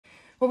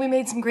Well, we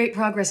made some great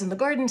progress in the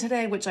garden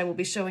today, which I will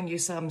be showing you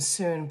some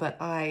soon, but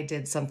I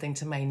did something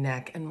to my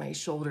neck and my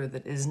shoulder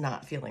that is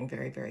not feeling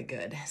very, very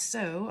good.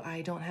 So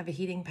I don't have a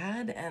heating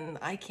pad and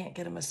I can't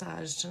get a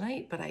massage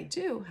tonight, but I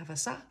do have a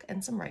sock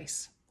and some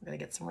rice. I'm gonna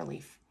get some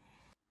relief.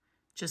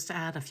 Just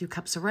add a few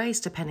cups of rice,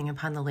 depending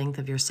upon the length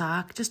of your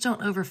sock. Just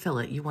don't overfill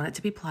it. You want it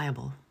to be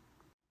pliable.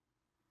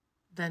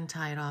 Then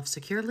tie it off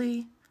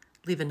securely.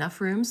 Leave enough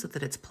room so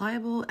that it's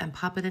pliable and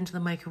pop it into the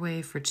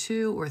microwave for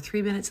 2 or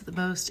 3 minutes at the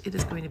most. It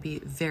is going to be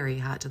very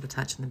hot to the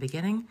touch in the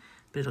beginning,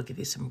 but it'll give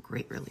you some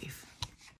great relief.